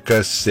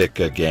America sick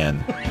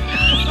again.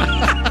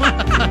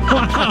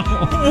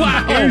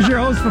 Wow. Here's your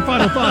host for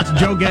Final Thoughts,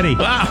 Joe Getty.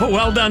 Wow,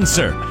 well done,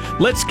 sir.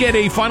 Let's get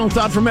a final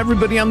thought from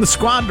everybody on the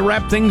squad to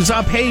wrap things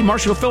up. Hey,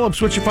 Marshall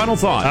Phillips, what's your final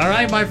thought? All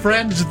right, my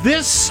friends,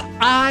 this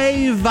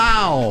I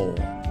vow.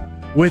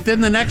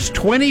 Within the next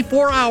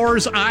 24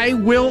 hours, I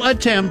will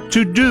attempt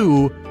to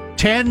do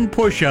 10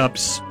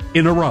 push-ups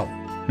in a row.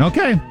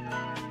 Okay.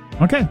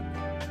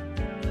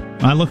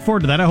 I look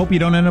forward to that. I hope you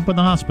don't end up in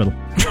the hospital.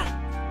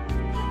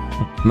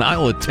 And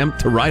I'll attempt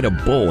to ride a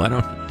bull.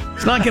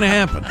 It's not going to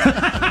happen.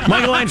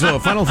 Michelangelo,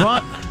 final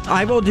thought?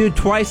 I will do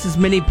twice as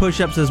many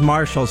push-ups as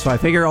Marshall, so I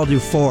figure I'll do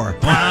 4.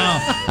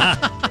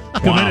 Wow.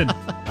 Committed.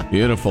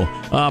 Beautiful.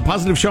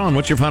 Positive Sean,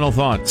 what's your final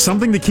thought?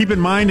 Something to keep in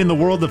mind in the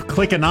world of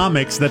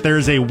clickonomics, that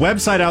there's a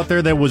website out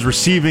there that was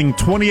receiving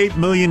 28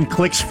 million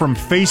clicks from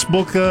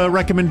Facebook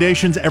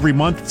recommendations every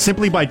month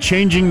simply by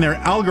changing their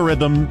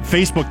algorithm,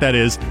 Facebook that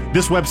is.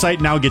 This website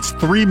now gets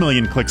 3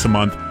 million clicks a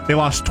month. They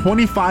lost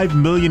 25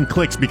 million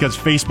clicks because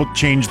Facebook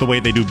changed the way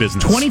they do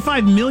business.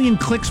 25 million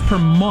clicks per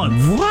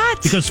month.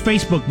 What? Because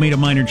Facebook made a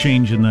minor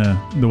change in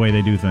the way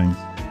they do things.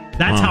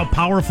 That's how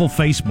powerful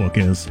Facebook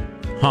is.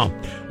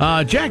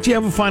 Jack, do you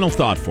have a final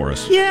thought for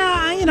us?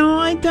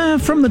 Yeah,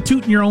 from the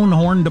tooting your own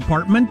horn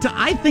department,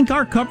 I think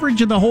our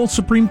coverage of the whole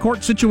Supreme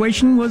Court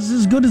situation was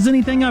as good as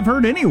anything I've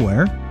heard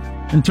anywhere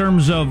in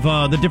terms of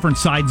the different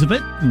sides of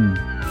it and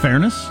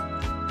fairness.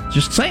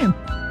 Just saying.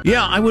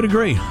 Yeah, I would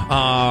agree. With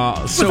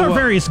our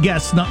various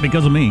guests, not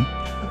because of me.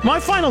 My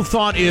final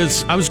thought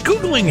is, I was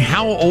Googling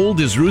how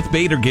old is Ruth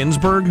Bader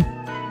Ginsburg,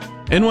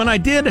 and when I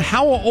did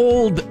how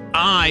old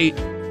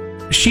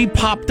she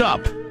popped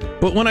up.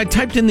 But when I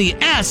typed in the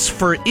S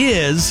for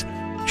is,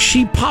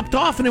 she popped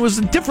off, and it was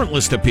a different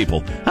list of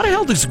people. How the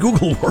hell does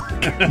Google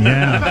work?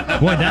 Yeah.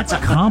 Boy, that's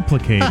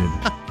complicated.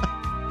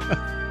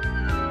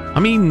 I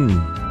mean,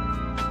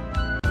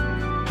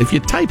 if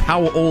you type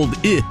how old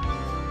is,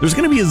 there's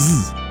going to be a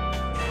Z.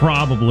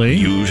 Probably.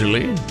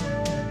 Usually.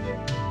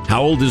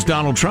 How old is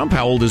Donald Trump?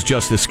 How old is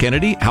Justice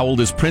Kennedy? How old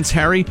is Prince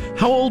Harry?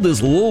 How old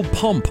is Lil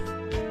Pump?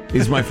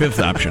 Is my fifth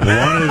option.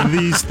 One of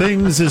these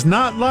things is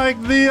not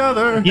like the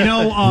other. You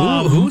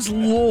know, who's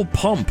Lil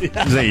Pump?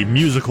 It's a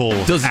musical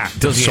act.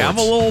 Does he have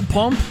a Lil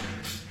Pump?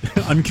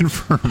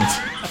 Unconfirmed.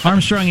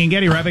 Armstrong and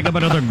Getty wrapping up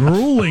another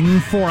grueling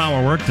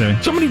 4-hour workday.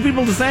 So many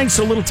people to thank,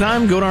 so little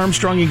time. Go to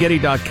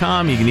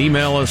ArmstrongandGetty.com. You can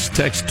email us,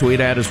 text, tweet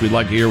at us. We'd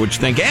like to hear what you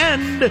think.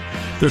 And if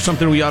there's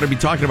something we ought to be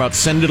talking about,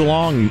 send it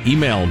along.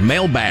 Email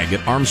mailbag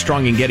at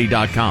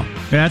ArmstrongandGetty.com.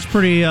 Yeah, that's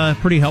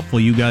pretty helpful.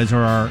 You guys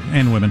are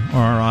and women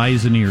are our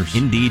eyes and ears.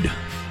 Indeed.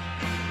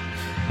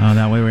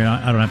 That way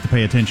I don't have to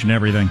pay attention to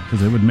everything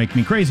because it would make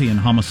me crazy and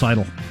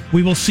homicidal.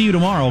 We will see you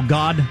tomorrow.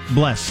 God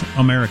bless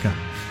America.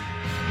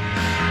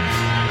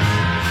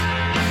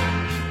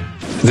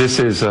 This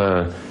is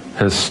a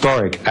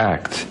historic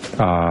act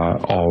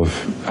of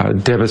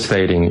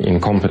devastating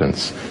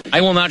incompetence.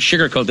 I will not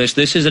sugarcoat this.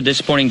 This is a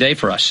disappointing day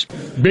for us.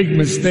 Big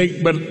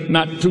mistake, but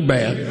not too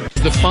bad.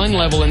 The fun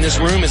level in this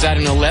room is at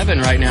an 11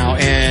 right now,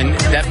 and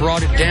that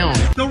brought it down.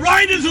 The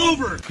ride is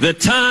over. The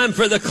time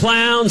for the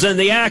clowns and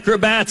the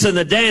acrobats and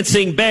the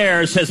dancing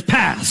bears has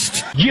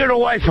passed. Get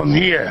away from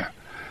here.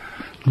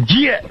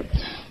 Get.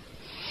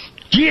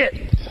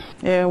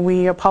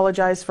 We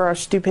apologize for our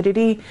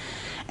stupidity,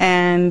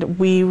 and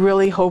we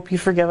really hope you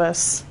forgive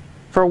us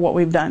for what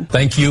we've done.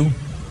 Thank you,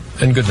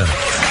 and good night.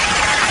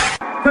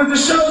 The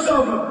show's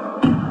over.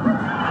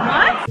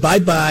 What?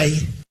 Bye-bye.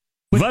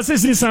 Was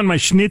ist this on my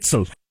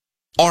schnitzel?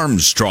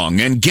 Armstrong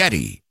and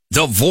Getty,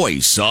 the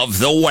voice of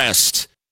the West.